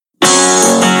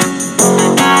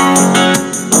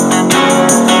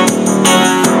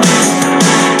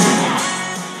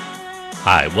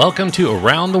Hi, welcome to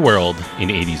Around the World in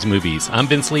 80s Movies. I'm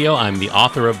Vince Leo. I'm the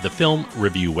author of the film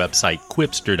review website,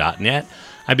 Qwipster.net.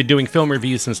 I've been doing film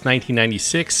reviews since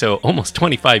 1996, so almost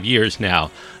 25 years now.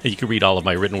 You can read all of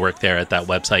my written work there at that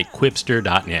website,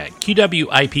 Qwipster.net,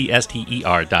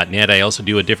 Qwipster.net. I also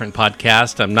do a different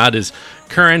podcast. I'm not as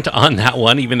current on that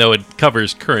one, even though it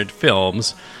covers current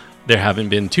films. There haven't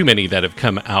been too many that have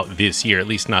come out this year, at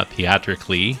least not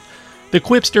theatrically. The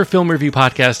Qwipster Film Review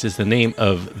Podcast is the name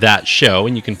of that show,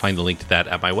 and you can find the link to that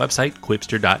at my website,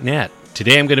 Qwipster.net.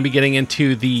 Today I'm going to be getting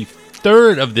into the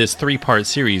third of this three-part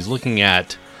series, looking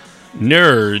at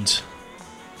nerds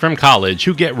from college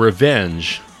who get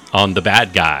revenge on the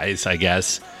bad guys, I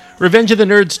guess. Revenge of the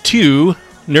Nerds 2,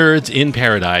 Nerds in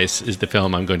Paradise, is the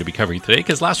film I'm going to be covering today,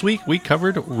 because last week we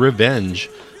covered Revenge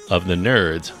of the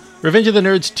Nerds. Revenge of the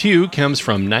Nerds 2 comes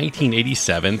from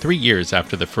 1987, 3 years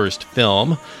after the first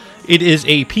film. It is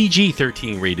a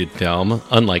PG-13 rated film,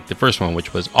 unlike the first one,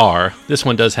 which was R. This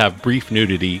one does have brief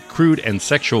nudity, crude and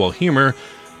sexual humor,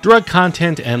 drug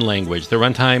content, and language. The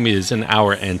runtime is an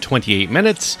hour and 28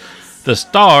 minutes. The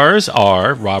stars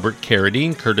are Robert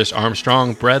Carradine, Curtis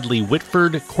Armstrong, Bradley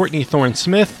Whitford, Courtney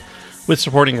Thorne-Smith, with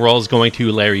supporting roles going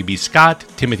to Larry B. Scott,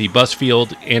 Timothy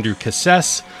Busfield, Andrew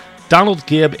Cassese, Donald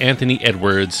Gibb, Anthony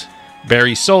Edwards,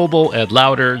 Barry Sobel, Ed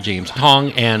Lauter, James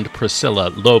Hong, and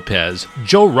Priscilla Lopez.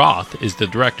 Joe Roth is the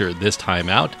director this time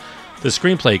out. The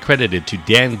screenplay credited to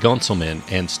Dan Gunselman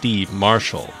and Steve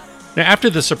Marshall. Now, after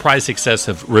the surprise success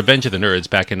of Revenge of the Nerds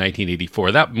back in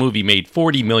 1984, that movie made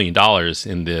 $40 million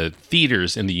in the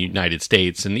theaters in the United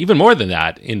States, and even more than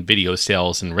that in video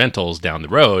sales and rentals down the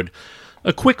road.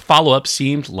 A quick follow-up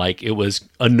seemed like it was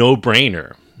a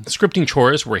no-brainer. Scripting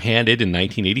chores were handed in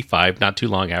 1985, not too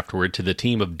long afterward, to the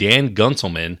team of Dan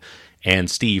Gunselman and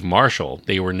Steve Marshall.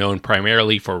 They were known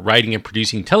primarily for writing and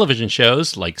producing television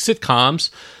shows like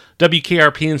sitcoms,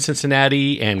 WKRP in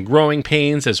Cincinnati, and Growing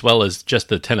Pains, as well as Just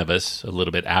the 10 of Us, a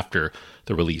little bit after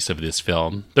the release of this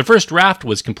film. The first draft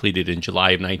was completed in July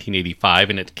of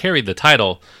 1985, and it carried the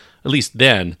title, at least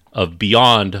then, of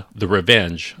Beyond the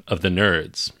Revenge of the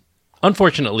Nerds.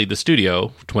 Unfortunately, the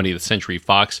studio, 20th Century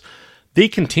Fox, they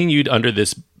continued under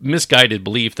this misguided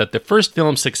belief that the first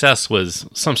film's success was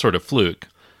some sort of fluke.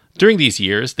 During these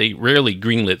years, they rarely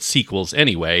greenlit sequels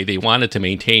anyway. They wanted to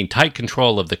maintain tight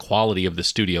control of the quality of the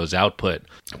studio's output.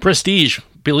 Prestige,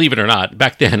 believe it or not,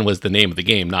 back then was the name of the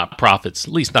game, not profits,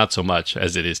 at least not so much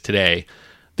as it is today.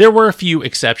 There were a few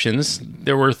exceptions.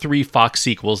 There were 3 Fox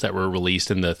sequels that were released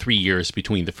in the 3 years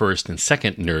between the first and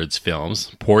second Nerds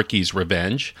films: Porky's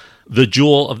Revenge, The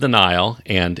Jewel of the Nile,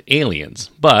 and Aliens.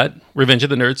 But Revenge of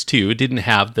the Nerds 2 didn't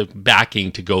have the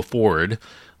backing to go forward, at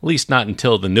least not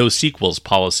until the no sequels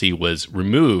policy was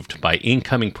removed by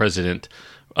incoming president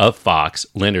of Fox,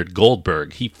 Leonard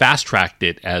Goldberg. He fast-tracked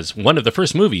it as one of the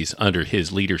first movies under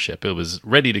his leadership. It was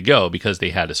ready to go because they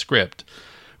had a script.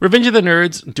 Revenge of the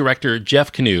Nerds director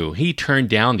Jeff Kanew, he turned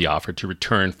down the offer to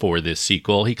return for this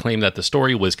sequel. He claimed that the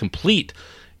story was complete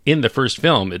in the first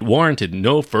film. It warranted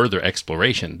no further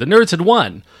exploration. The Nerds had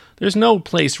won. There's no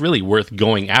place really worth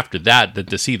going after that than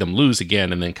to see them lose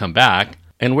again and then come back.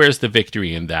 And where's the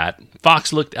victory in that?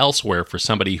 Fox looked elsewhere for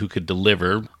somebody who could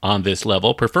deliver on this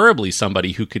level, preferably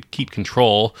somebody who could keep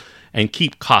control and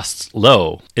keep costs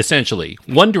low, essentially.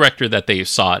 One director that they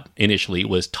sought initially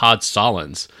was Todd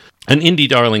Solondz, an indie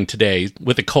darling today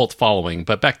with a cult following,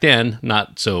 but back then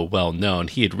not so well known.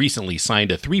 He had recently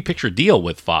signed a 3-picture deal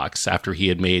with Fox after he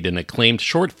had made an acclaimed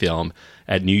short film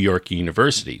at New York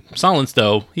University. Solondz,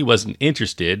 though, he wasn't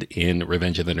interested in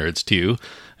Revenge of the Nerds 2,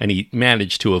 and he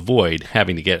managed to avoid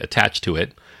having to get attached to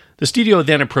it. The studio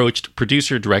then approached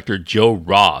producer-director Joe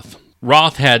Roth.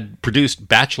 Roth had produced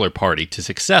Bachelor Party to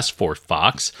success for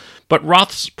Fox, but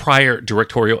Roth's prior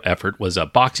directorial effort was a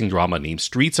boxing drama named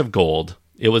Streets of Gold.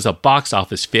 It was a box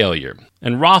office failure,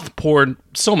 and Roth poured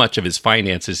so much of his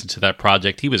finances into that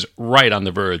project, he was right on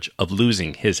the verge of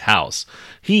losing his house.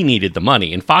 He needed the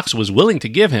money, and Fox was willing to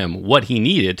give him what he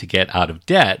needed to get out of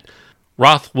debt.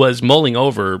 Roth was mulling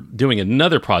over doing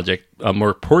another project, a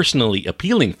more personally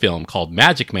appealing film called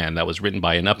Magic Man that was written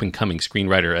by an up-and-coming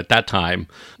screenwriter at that time,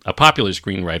 a popular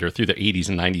screenwriter through the 80s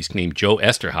and 90s named Joe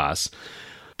Eszterhas.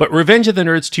 But Revenge of the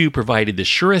Nerds 2 provided the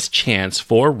surest chance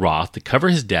for Roth to cover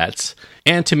his debts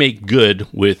and to make good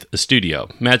with a studio.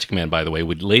 Magic Man, by the way,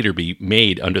 would later be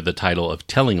made under the title of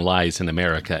Telling Lies in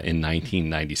America in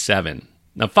 1997.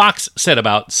 Now, Fox set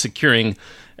about securing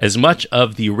as much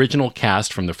of the original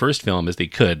cast from the first film as they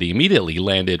could. They immediately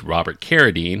landed Robert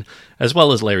Carradine, as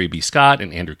well as Larry B. Scott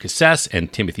and Andrew Cassese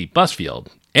and Timothy Busfield.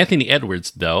 Anthony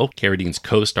Edwards, though, Carradine's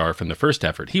co-star from the first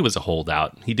effort, he was a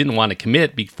holdout. He didn't want to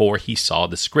commit before he saw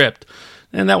the script.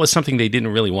 And that was something they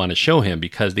didn't really want to show him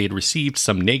because they had received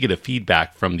some negative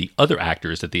feedback from the other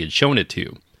actors that they had shown it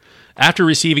to. After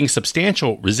receiving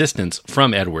substantial resistance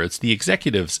from Edwards, the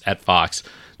executives at Fox,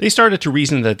 they started to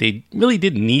reason that they really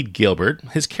didn't need Gilbert.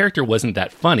 His character wasn't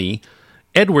that funny.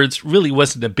 Edwards really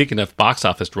wasn't a big enough box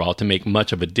office draw to make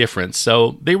much of a difference,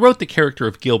 so they wrote the character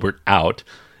of Gilbert out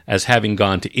as having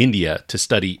gone to India to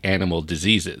study animal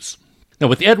diseases. Now,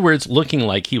 with Edwards looking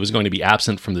like he was going to be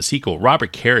absent from the sequel,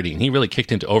 Robert Carradine, he really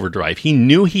kicked into overdrive. He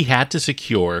knew he had to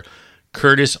secure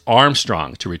Curtis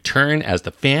Armstrong to return as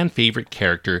the fan-favorite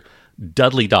character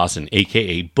Dudley Dawson,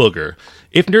 aka Booger.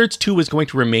 If Nerds 2 was going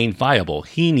to remain viable,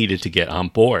 he needed to get on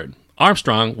board.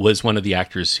 Armstrong was one of the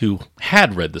actors who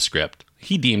had read the script.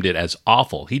 He deemed it as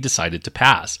awful. He decided to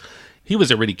pass. He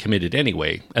was already committed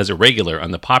anyway, as a regular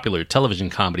on the popular television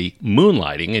comedy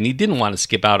Moonlighting, and he didn't want to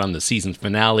skip out on the season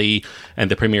finale and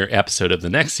the premiere episode of the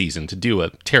next season to do a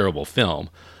terrible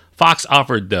film. Fox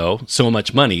offered, though, so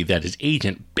much money that his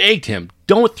agent begged him,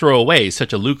 don't throw away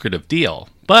such a lucrative deal.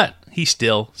 But he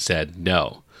still said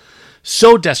no.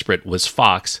 So desperate was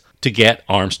Fox to get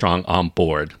Armstrong on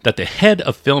board that the head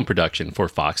of film production for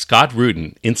Fox, Scott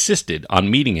Rudin, insisted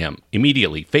on meeting him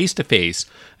immediately face-to-face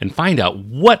and find out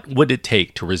what would it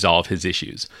take to resolve his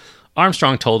issues.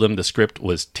 Armstrong told him the script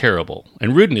was terrible,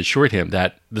 and Rudin assured him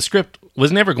that the script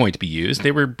was never going to be used.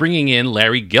 They were bringing in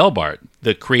Larry Gelbart,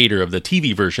 the creator of the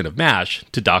TV version of MASH,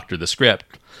 to doctor the script.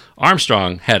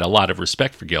 Armstrong had a lot of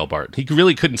respect for Gelbart. He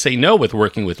really couldn't say no with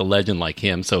working with a legend like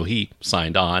him, so he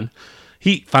signed on.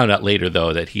 He found out later,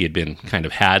 though, that he had been kind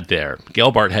of had there.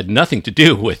 Gelbart had nothing to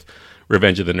do with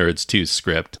Revenge of the Nerds 2's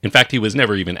script. In fact, he was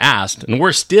never even asked, and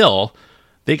worse still,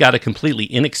 they got a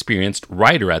completely inexperienced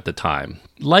writer at the time.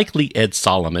 Likely Ed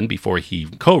Solomon, before he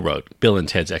co-wrote Bill and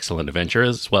Ted's Excellent Adventure,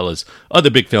 as well as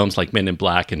other big films like Men in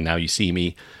Black and Now You See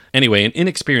Me. Anyway, an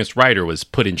inexperienced writer was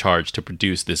put in charge to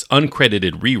produce this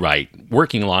uncredited rewrite,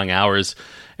 working long hours,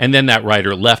 and then that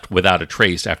writer left without a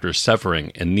trace after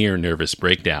suffering a near-nervous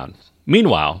breakdown.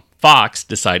 Meanwhile, Fox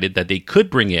decided that they could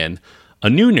bring in a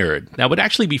new nerd that would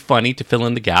actually be funny to fill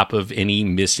in the gap of any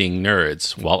missing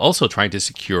nerds, while also trying to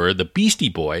secure the Beastie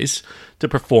Boys to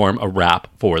perform a rap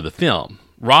for the film.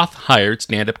 Roth hired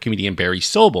stand-up comedian Barry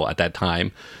Sobel at that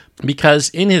time because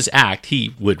in his act,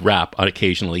 he would rap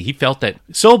occasionally. He felt that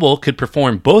Sobel could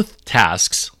perform both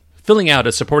tasks, filling out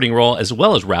a supporting role as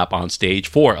well as rap on stage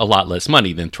for a lot less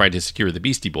money than trying to secure the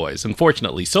Beastie Boys.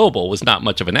 Unfortunately, Sobel was not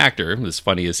much of an actor, as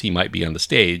funny as he might be on the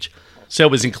stage, so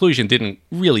his inclusion didn't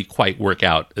really quite work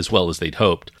out as well as they'd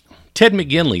hoped. Ted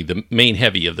McGinley, the main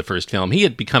heavy of the first film, he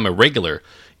had become a regular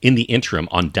in the interim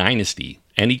on Dynasty,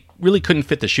 and he really couldn't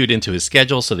fit the shoot into his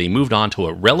schedule, so they moved on to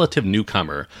a relative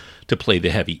newcomer to play the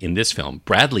heavy in this film,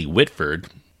 Bradley Whitford.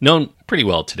 Known pretty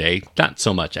well today, not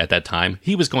so much at that time,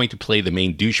 he was going to play the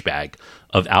main douchebag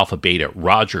of Alpha Beta,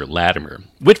 Roger Latimer.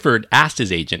 Whitford asked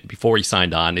his agent before he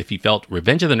signed on if he felt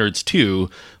Revenge of the Nerds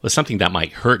 2 was something that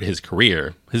might hurt his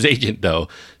career. His agent, though,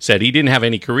 said he didn't have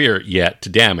any career yet to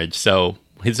damage, so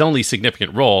his only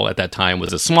significant role at that time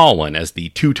was a small one as the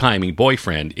two-timing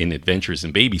boyfriend in Adventures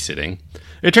in Babysitting.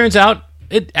 It turns out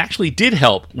it actually did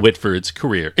help Whitford's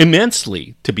career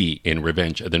immensely to be in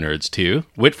Revenge of the Nerds 2.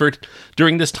 Whitford,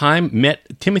 during this time,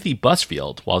 met Timothy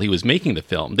Busfield while he was making the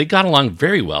film. They got along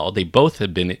very well. They both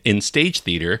had been in stage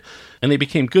theater, and they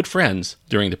became good friends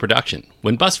during the production.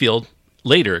 When Busfield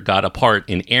later got a part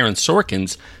in Aaron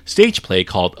Sorkin's stage play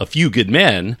called A Few Good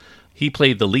Men, he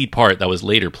played the lead part that was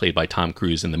later played by Tom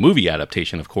Cruise in the movie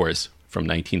adaptation, of course, from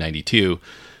 1992.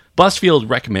 Busfield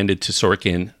recommended to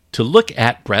Sorkin to look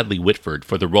at Bradley Whitford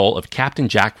for the role of Captain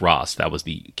Jack Ross. That was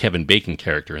the Kevin Bacon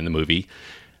character in the movie.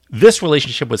 This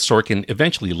relationship with Sorkin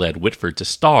eventually led Whitford to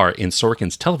star in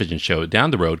Sorkin's television show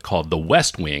down the road called The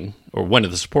West Wing, or one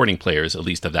of the supporting players, at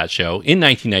least, of that show, in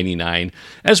 1999,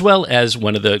 as well as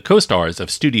one of the co-stars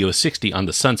of Studio 60 on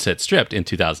the Sunset Strip in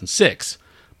 2006.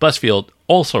 Busfield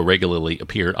also regularly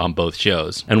appeared on both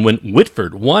shows, and when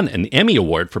Whitford won an Emmy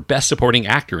Award for Best Supporting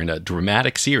Actor in a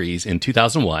Dramatic Series in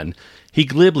 2001, he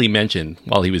glibly mentioned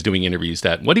while he was doing interviews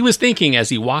that what he was thinking as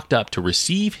he walked up to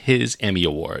receive his Emmy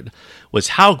Award was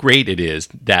how great it is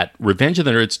that Revenge of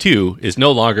the Nerds 2 is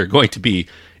no longer going to be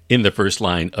in the first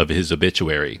line of his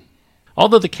obituary.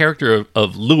 Although the character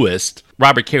of Lewis,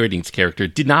 Robert Carradine's character,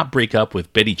 did not break up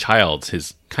with Betty Childs,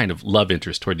 his kind of love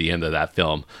interest toward the end of that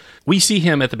film, we see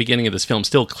him at the beginning of this film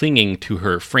still clinging to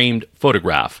her framed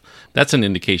photograph. That's an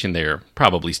indication they're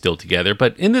probably still together.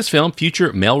 But in this film,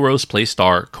 future Melrose Place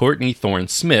star Courtney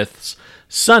Thorne-Smith's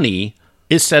Sunny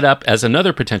is set up as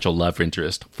another potential love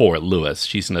interest for Lewis.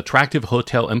 She's an attractive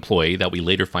hotel employee that we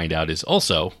later find out is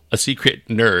also a secret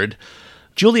nerd.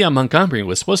 Julia Montgomery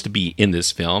was supposed to be in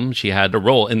this film. She had a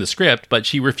role in the script, but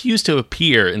she refused to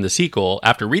appear in the sequel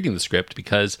after reading the script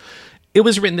because it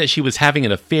was written that she was having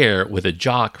an affair with a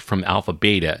jock from Alpha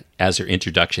Beta as her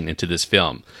introduction into this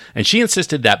film. And she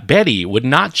insisted that Betty would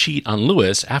not cheat on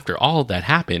Lewis after all that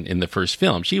happened in the first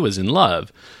film. She was in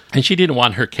love, and she didn't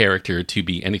want her character to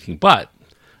be anything but.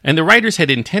 And the writers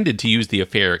had intended to use the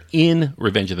affair in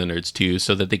Revenge of the Nerds 2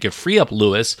 so that they could free up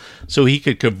Lewis so he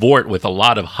could cavort with a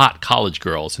lot of hot college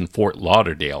girls in Fort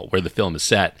Lauderdale, where the film is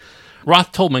set.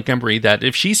 Roth told Montgomery that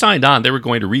if she signed on, they were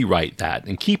going to rewrite that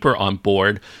and keep her on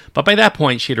board, but by that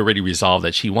point, she had already resolved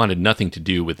that she wanted nothing to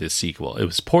do with this sequel. It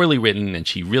was poorly written, and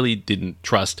she really didn't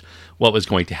trust what was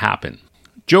going to happen.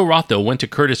 Joe Roth, though, went to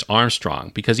Curtis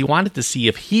Armstrong because he wanted to see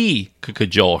if he could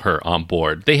cajole her on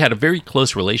board. They had a very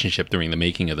close relationship during the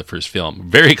making of the first film,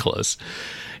 very close.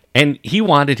 And he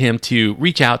wanted him to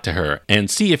reach out to her and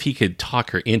see if he could talk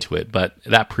her into it, but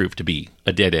that proved to be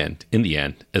a dead end in the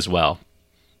end as well.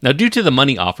 Now, due to the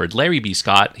money offered, Larry B.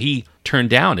 Scott, he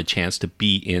turned down a chance to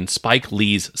be in Spike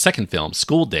Lee's second film,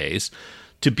 School Days,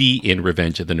 to be in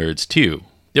Revenge of the Nerds 2.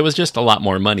 There was just a lot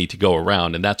more money to go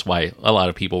around, and that's why a lot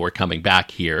of people were coming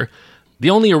back here. The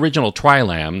only original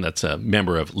Tri-Lam, that's a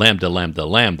member of Lambda Lambda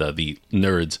Lambda, the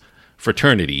Nerds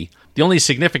fraternity, the only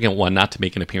significant one not to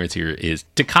make an appearance here is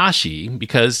Takashi,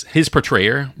 because his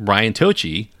portrayer, Brian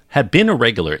Tochi, had been a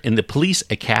regular in the Police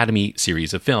Academy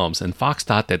series of films, and Fox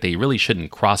thought that they really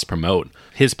shouldn't cross-promote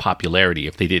his popularity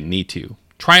if they didn't need to.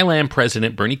 Tri-Lam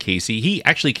president Bernie Casey, he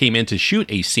actually came in to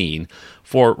shoot a scene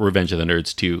for Revenge of the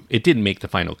Nerds 2. It didn't make the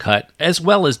final cut, as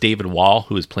well as David Wall,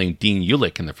 who was playing Dean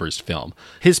Ulick in the first film.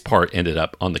 His part ended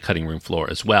up on the cutting room floor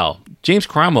as well. James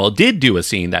Cromwell did do a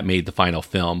scene that made the final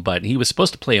film, but he was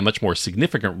supposed to play a much more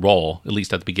significant role, at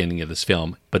least at the beginning of this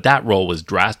film, but that role was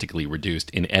drastically reduced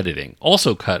in editing.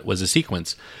 Also cut was a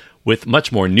sequence with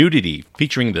much more nudity,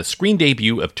 featuring the screen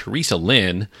debut of Teresa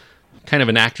Lynn, kind of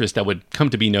an actress that would come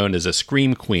to be known as a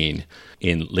scream queen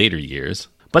in later years.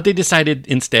 But they decided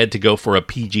instead to go for a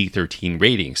PG-13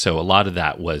 rating, so a lot of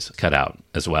that was cut out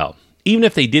as well. Even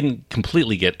if they didn't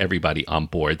completely get everybody on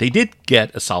board, they did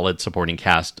get a solid supporting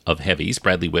cast of heavies,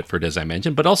 Bradley Whitford, as I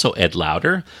mentioned, but also Ed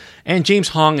Lauder, and James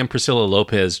Hong and Priscilla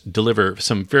Lopez deliver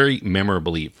some very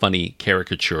memorably funny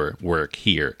caricature work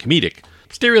here. Comedic,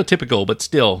 stereotypical, but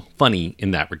still funny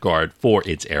in that regard for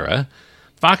its era.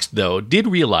 Fox, though, did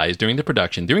realize during the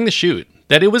production, during the shoot,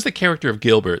 that it was the character of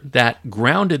Gilbert that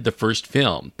grounded the first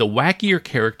film. The wackier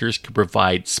characters could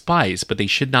provide spice, but they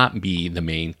should not be the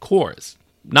main course.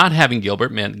 Not having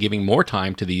Gilbert meant giving more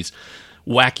time to these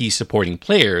wacky supporting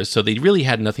players, so they really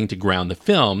had nothing to ground the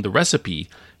film. The recipe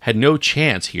had no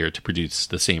chance here to produce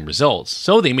the same results,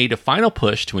 so they made a final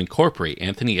push to incorporate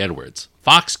Anthony Edwards.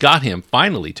 Fox got him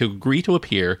finally to agree to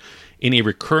appear in a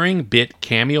recurring bit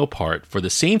cameo part for the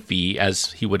same fee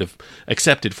as he would have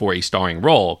accepted for a starring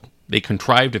role. They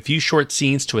contrived a few short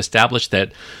scenes to establish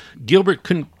that Gilbert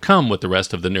couldn't come with the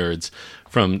rest of the nerds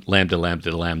from Lambda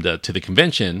Lambda Lambda to the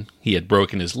convention. He had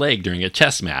broken his leg during a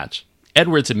chess match.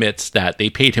 Edwards admits that they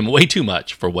paid him way too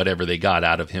much for whatever they got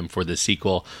out of him for this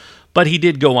sequel, but he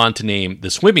did go on to name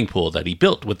the swimming pool that he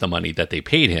built with the money that they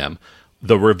paid him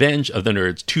the Revenge of the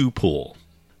Nerds 2 pool.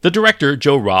 The director,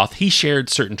 Joe Roth, he shared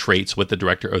certain traits with the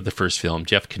director of the first film,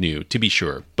 Jeff Canoe, to be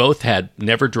sure. Both had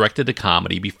never directed a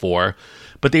comedy before,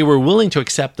 but they were willing to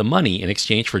accept the money in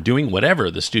exchange for doing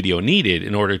whatever the studio needed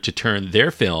in order to turn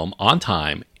their film on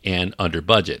time and under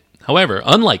budget. However,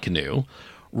 unlike Canoe,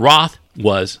 Roth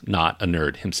was not a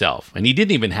nerd himself, and he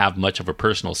didn't even have much of a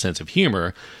personal sense of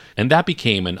humor, and that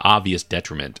became an obvious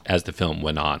detriment as the film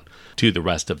went on to the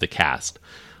rest of the cast.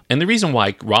 And the reason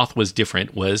why Roth was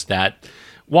different was that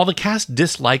while the cast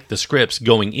disliked the scripts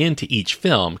going into each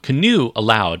film, Canoe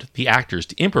allowed the actors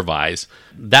to improvise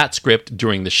that script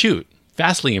during the shoot,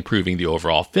 vastly improving the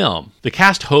overall film. The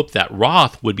cast hoped that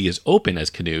Roth would be as open as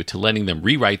Canoe to letting them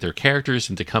rewrite their characters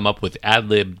and to come up with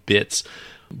ad-lib bits,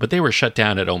 but they were shut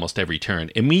down at almost every turn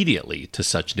immediately to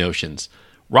such notions.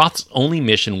 Roth's only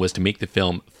mission was to make the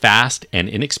film fast and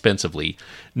inexpensively,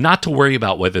 not to worry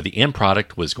about whether the end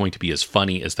product was going to be as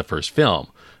funny as the first film.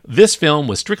 This film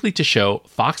was strictly to show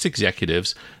Fox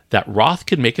executives that Roth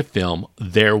could make a film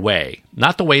their way,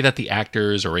 not the way that the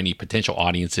actors or any potential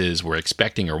audiences were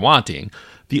expecting or wanting.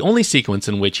 The only sequence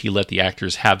in which he let the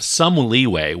actors have some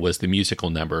leeway was the musical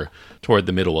number toward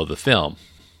the middle of the film.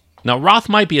 Now, Roth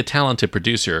might be a talented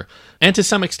producer and to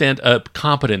some extent a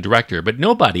competent director, but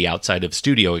nobody outside of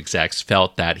studio execs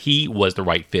felt that he was the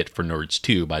right fit for Nerds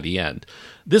 2 by the end.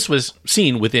 This was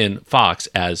seen within Fox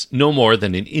as no more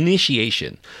than an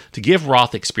initiation to give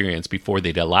Roth experience before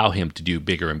they'd allow him to do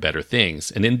bigger and better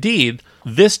things. And indeed,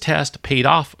 this test paid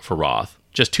off for Roth.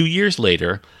 Just 2 years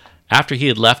later, after he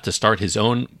had left to start his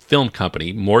own film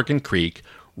company, Morgan Creek,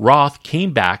 Roth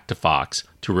came back to Fox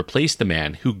to replace the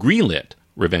man who greenlit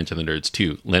Revenge of the Nerds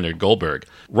 2, Leonard Goldberg.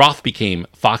 Roth became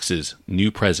Fox's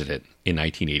new president in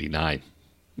 1989.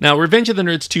 Now, Revenge of the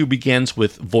Nerds 2 begins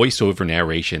with voiceover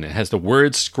narration. It has the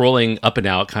words scrolling up and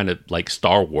out, kind of like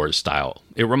Star Wars style.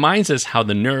 It reminds us how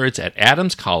the nerds at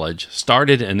Adams College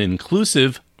started an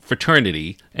inclusive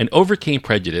fraternity and overcame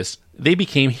prejudice. They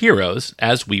became heroes,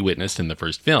 as we witnessed in the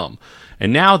first film.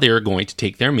 And now they are going to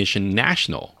take their mission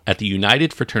national at the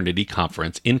United Fraternity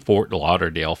Conference in Fort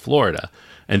Lauderdale, Florida.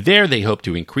 And there they hope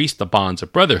to increase the bonds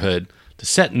of brotherhood, to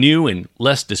set new and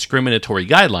less discriminatory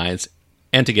guidelines,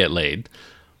 and to get laid.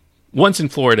 Once in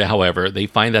Florida, however, they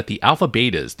find that the Alpha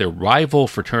Betas, their rival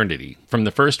fraternity from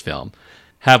the first film,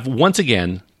 have once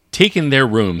again taken their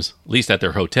rooms, at least at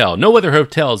their hotel. No other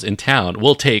hotels in town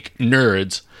will take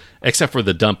nerds, except for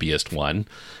the dumpiest one.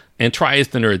 And try as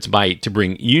the nerds might to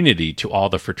bring unity to all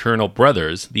the fraternal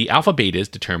brothers, the Alpha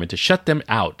Betas determined to shut them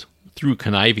out through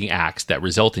conniving acts that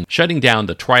result in shutting down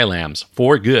the Trilams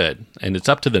for good. And it's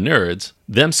up to the nerds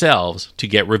themselves to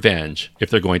get revenge if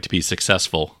they're going to be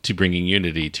successful to bringing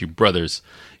unity to brothers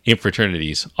in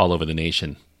fraternities all over the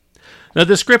nation. Now,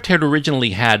 the script had originally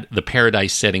had the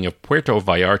paradise setting of Puerto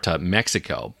Vallarta,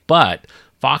 Mexico, but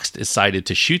Fox decided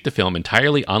to shoot the film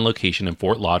entirely on location in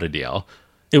Fort Lauderdale.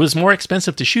 It was more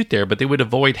expensive to shoot there, but they would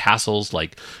avoid hassles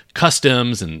like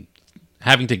customs and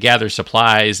having to gather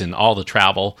supplies and all the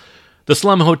travel. The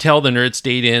slum hotel the nerds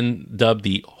stayed in, dubbed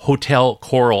the Hotel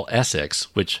Coral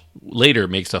Essex, which later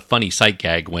makes a funny sight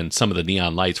gag when some of the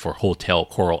neon lights for Hotel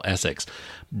Coral Essex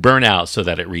burn out so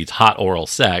that it reads hot oral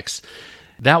sex.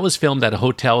 That was filmed at a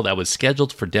hotel that was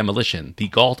scheduled for demolition, the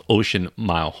Galt Ocean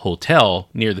Mile Hotel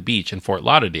near the beach in Fort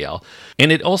Lauderdale,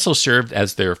 and it also served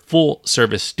as their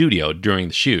full-service studio during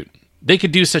the shoot. They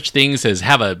could do such things as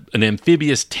have an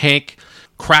amphibious tank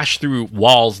crash through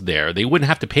walls there. They wouldn't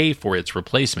have to pay for its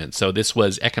replacement, so this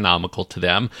was economical to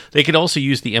them. They could also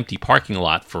use the empty parking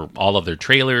lot for all of their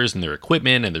trailers and their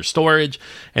equipment and their storage,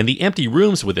 and the empty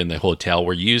rooms within the hotel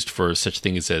were used for such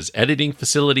things as editing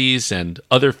facilities and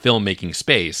other filmmaking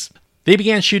space. They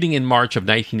began shooting in March of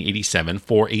 1987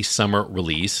 for a summer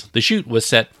release. The shoot was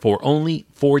set for only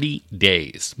 40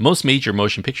 days. Most major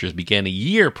motion pictures began a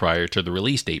year prior to the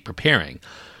release date preparing.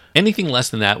 Anything less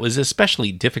than that was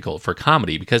especially difficult for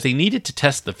comedy because they needed to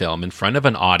test the film in front of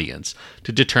an audience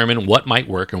to determine what might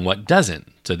work and what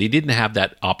doesn't. So they didn't have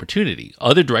that opportunity.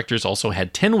 Other directors also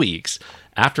had 10 weeks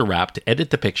after wrap to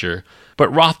edit the picture,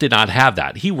 but Roth did not have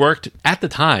that. He worked at the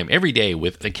time every day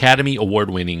with Academy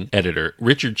Award-winning editor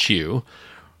Richard Chew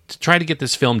to try to get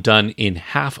this film done in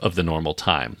half of the normal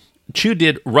time. Chew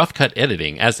did rough cut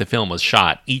editing as the film was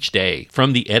shot each day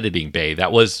from the editing bay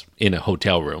that was in a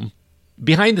hotel room.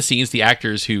 Behind the scenes, the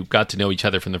actors who got to know each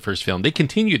other from the first film, they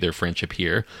continued their friendship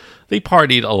here. They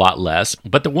partied a lot less,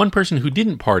 but the one person who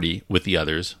didn't party with the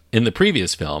others in the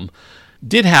previous film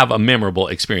did have a memorable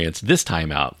experience this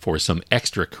time out for some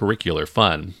extracurricular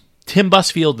fun. Tim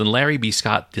Busfield and Larry B.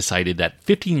 Scott decided that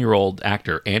 15-year-old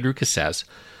actor Andrew Cassese,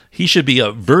 he should be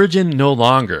a virgin no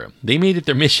longer. They made it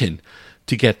their mission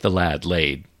to get the lad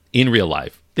laid in real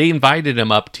life. They invited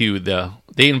him up to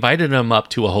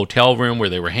a hotel room where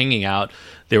they were hanging out.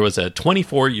 There was a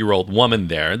 24-year-old woman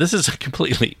there. This is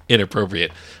completely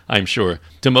inappropriate, I'm sure,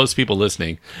 to most people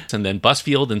listening. And then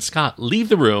Busfield and Scott leave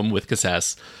the room with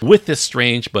Cassese with this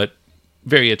strange but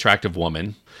very attractive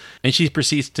woman. And she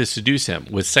proceeds to seduce him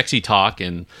with sexy talk,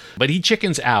 but he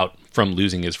chickens out from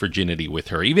losing his virginity with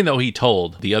her. Even though he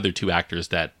told the other two actors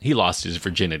that he lost his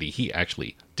virginity, he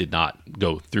actually did not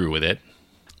go through with it.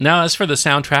 Now, as for the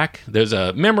soundtrack, there's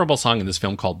a memorable song in this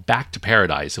film called Back to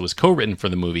Paradise. It was co-written for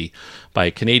the movie by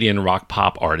Canadian rock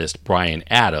pop artist Bryan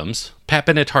Adams. Pat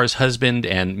Benatar's husband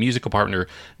and musical partner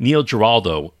Neil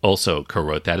Giraldo also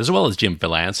co-wrote that, as well as Jim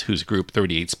Vallance, whose group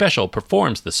 38 Special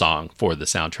performs the song for the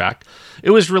soundtrack. It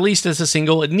was released as a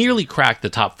single. It nearly cracked the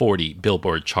top 40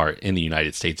 Billboard chart in the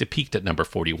United States. It peaked at number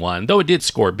 41, though it did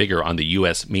score bigger on the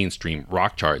U.S. mainstream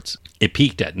rock charts. It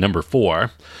peaked at number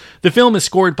 4. The film is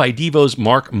scored by Devo's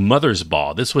Mark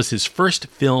Mothersbaugh. This was his first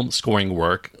film scoring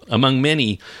work, among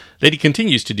many that he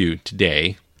continues to do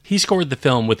today. He scored the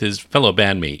film with his fellow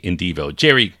bandmate in Devo,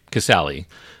 Jerry Casale.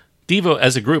 Devo,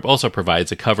 as a group, also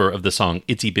provides a cover of the song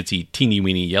Itsy Bitsy Teeny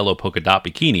Weeny Yellow Polka Dot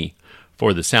Bikini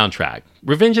for the soundtrack.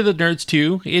 Revenge of the Nerds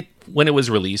 2, when it was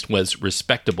released, was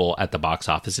respectable at the box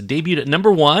office. It debuted at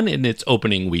number 1 in its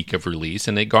opening week of release,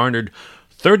 and it garnered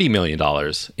 $30 million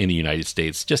in the United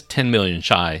States, just $10 million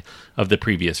shy of the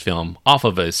previous film, off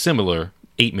of a similar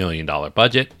 $8 million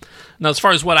budget. Now, as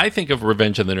far as what I think of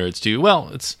Revenge of the Nerds 2, well,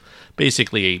 it's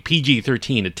basically a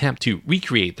PG-13 attempt to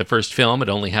recreate the first film. It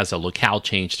only has a locale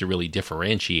change to really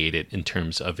differentiate it in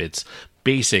terms of its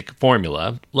basic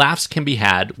formula. Laughs can be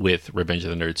had with Revenge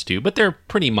of the Nerds 2, but they're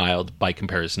pretty mild by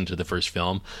comparison to the first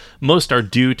film. Most are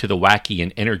due to the wacky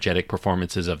and energetic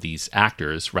performances of these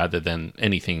actors rather than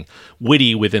anything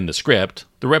witty within the script.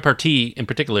 The repartee, in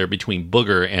particular, between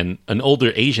Booger and an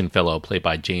older Asian fellow played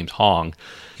by James Hong.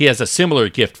 He has a similar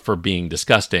gift for being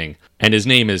disgusting, and his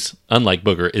name is, unlike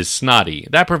Booger, is Snotty.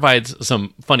 That provides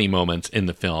some funny moments in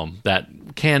the film that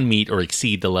can meet or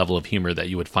exceed the level of humor that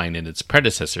you would find in its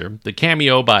predecessor. The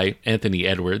cameo by Anthony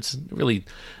Edwards really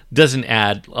doesn't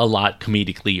add a lot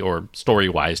comedically or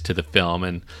story-wise to the film,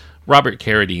 and Robert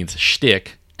Carradine's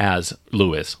shtick as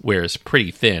Lewis wears pretty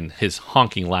thin. His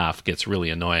honking laugh gets really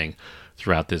annoying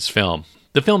throughout this film.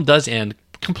 The film does end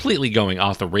completely going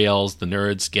off the rails, the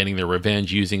nerds getting their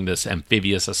revenge using this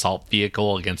amphibious assault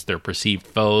vehicle against their perceived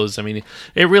foes. I mean,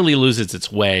 it really loses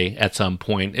its way at some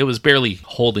point. It was barely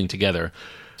holding together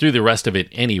through the rest of it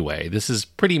anyway. This is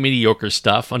pretty mediocre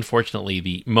stuff. Unfortunately,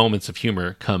 the moments of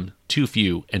humor come too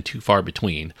few and too far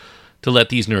between to let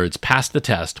these nerds pass the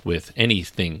test with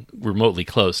anything remotely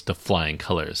close to flying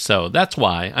colors. So that's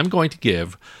why I'm going to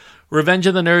give Revenge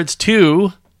of the Nerds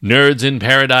 2, Nerds in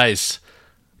Paradise,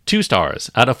 2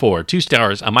 stars out of 4. 2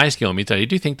 stars on my scale means that I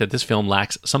do think that this film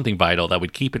lacks something vital that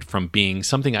would keep it from being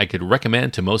something I could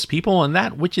recommend to most people, and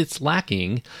that which it's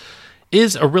lacking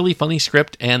is a really funny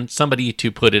script and somebody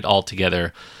to put it all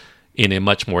together in a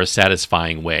much more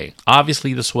satisfying way.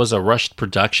 Obviously, this was a rushed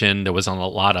production. There wasn't a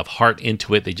lot of heart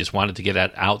into it. They just wanted to get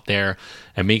it out there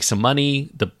and make some money.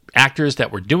 The actors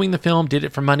that were doing the film did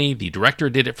it for money. The director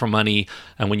did it for money.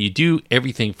 And when you do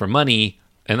everything for money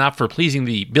and not for pleasing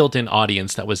the built-in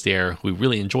audience that was there who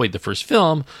really enjoyed the first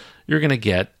film, you're going to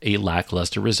get a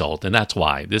lackluster result. And that's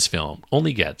why this film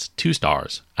only gets 2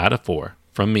 stars out of 4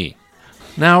 from me.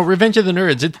 Now, Revenge of the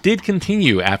Nerds, it did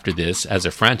continue after this as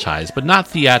a franchise, but not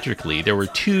theatrically. There were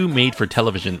 2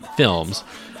 made-for-television films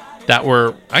that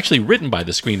were actually written by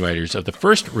the screenwriters of the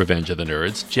first Revenge of the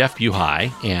Nerds, Jeff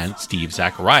Buhai and Steve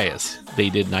Zacharias. They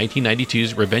did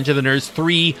 1992's Revenge of the Nerds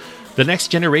 3, The Next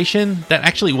Generation. That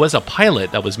actually was a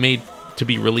pilot that was made to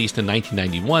be released in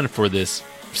 1991 for this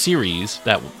series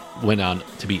that went on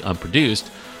to be unproduced.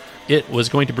 It was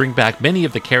going to bring back many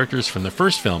of the characters from the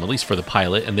first film, at least for the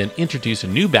pilot, and then introduce a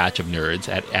new batch of nerds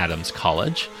at Adams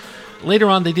College. Later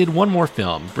on, they did one more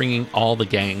film, bringing all the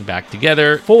gang back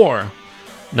together for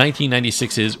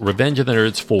 1996's Revenge of the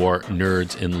Nerds 4,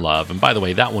 Nerds in Love. And by the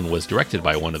way, that one was directed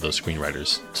by one of those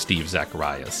screenwriters, Steve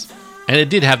Zacharias. And it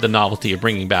did have the novelty of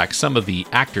bringing back some of the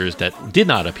actors that did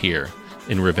not appear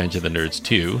in Revenge of the Nerds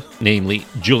 2, namely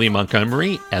Julie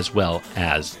Montgomery, as well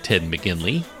as Ted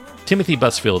McGinley. Timothy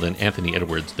Busfield and Anthony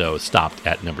Edwards, though, stopped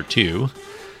at number 2.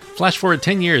 Flash forward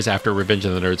 10 years after Revenge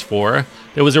of the Nerds 4,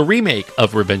 there was a remake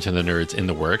of Revenge of the Nerds in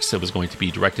the works. It was going to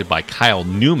be directed by Kyle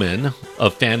Newman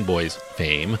of Fanboys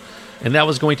fame, and that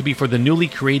was going to be for the newly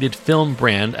created film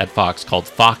brand at Fox called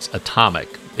Fox Atomic.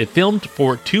 It filmed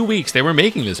for 2 weeks. They were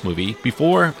making this movie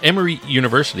before Emory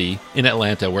University in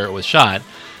Atlanta, where it was shot,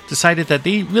 decided that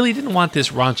they really didn't want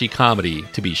this raunchy comedy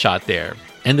to be shot there.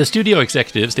 And the studio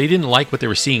executives, they didn't like what they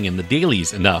were seeing in the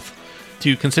dailies enough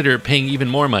to consider paying even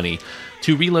more money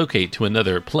to relocate to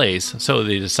another place, so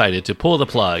they decided to pull the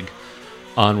plug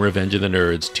on Revenge of the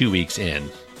Nerds 2 weeks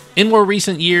in. In more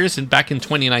recent years, and back in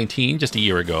 2019, just a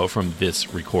year ago from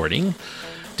this recording,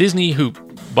 Disney, who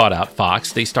bought out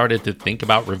Fox, they started to think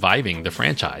about reviving the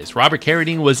franchise. Robert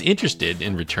Carradine was interested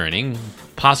in returning,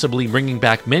 possibly bringing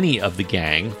back many of the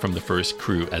gang from the first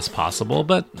crew as possible,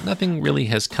 but nothing really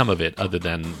has come of it other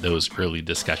than those early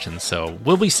discussions. So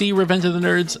will we see Revenge of the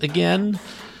Nerds again?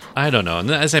 I don't know. And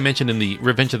as I mentioned in the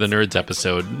Revenge of the Nerds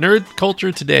episode, nerd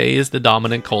culture today is the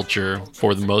dominant culture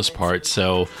for the most part,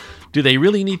 so do they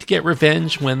really need to get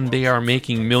revenge when they are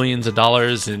making millions of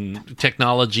dollars in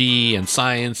technology and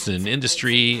science and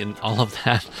industry and all of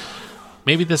that?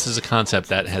 Maybe this is a concept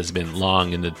that has been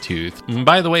long in the tooth. And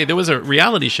by the way, there was a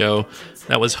reality show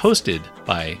that was hosted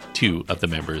by 2 of the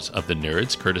members of the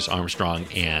Nerds, Curtis Armstrong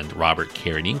and Robert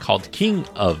Carradine, called King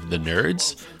of the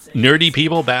Nerds. Nerdy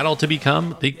people battle to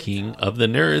become the King of the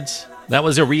Nerds. That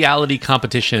was a reality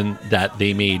competition that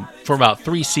they made for about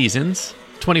 3 seasons.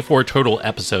 24 total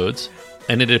episodes,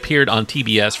 and it appeared on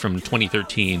TBS from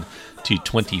 2013 to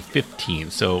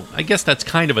 2015. So I guess that's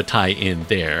kind of a tie-in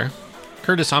there.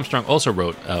 Curtis Armstrong also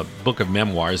wrote a book of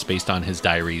memoirs based on his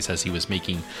diaries as he was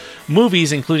making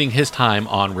movies, including his time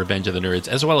on Revenge of the Nerds,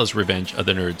 as well as Revenge of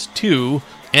the Nerds 2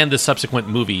 and the subsequent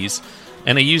movies.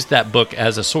 And I used that book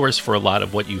as a source for a lot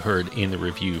of what you heard in the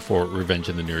review for Revenge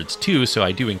of the Nerds 2, so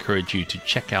I do encourage you to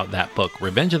check out that book,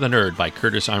 Revenge of the Nerd by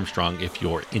Curtis Armstrong, if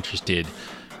you're interested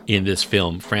in this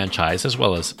film franchise, as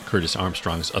well as Curtis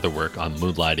Armstrong's other work on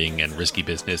Moonlighting and Risky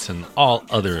Business, and all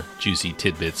other juicy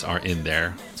tidbits are in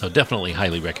there. So definitely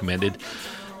highly recommended.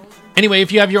 Anyway,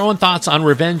 if you have your own thoughts on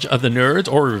Revenge of the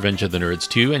Nerds or Revenge of the Nerds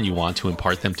 2 and you want to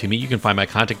impart them to me, you can find my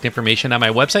contact information on my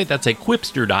website. That's at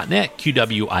quipster.net,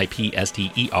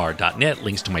 QWIPSTER.net.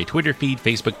 Links to my Twitter feed,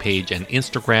 Facebook page, and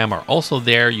Instagram are also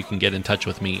there. You can get in touch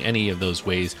with me any of those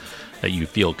ways that you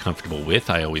feel comfortable with.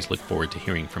 I always look forward to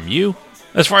hearing from you.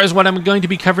 As far as what I'm going to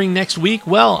be covering next week,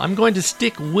 well, I'm going to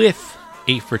stick with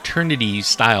a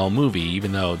fraternity-style movie,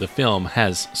 even though the film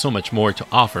has so much more to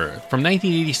offer. From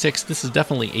 1986, this is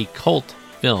definitely a cult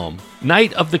film.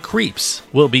 Night of the Creeps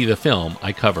will be the film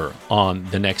I cover on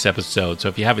the next episode. So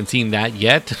if you haven't seen that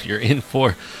yet, you're in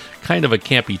for kind of a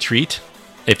campy treat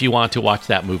if you want to watch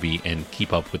that movie and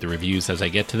keep up with the reviews as I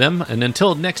get to them. And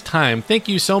until next time, thank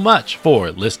you so much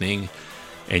for listening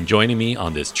and joining me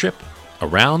on this trip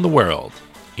around the world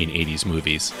in 80s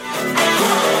movies.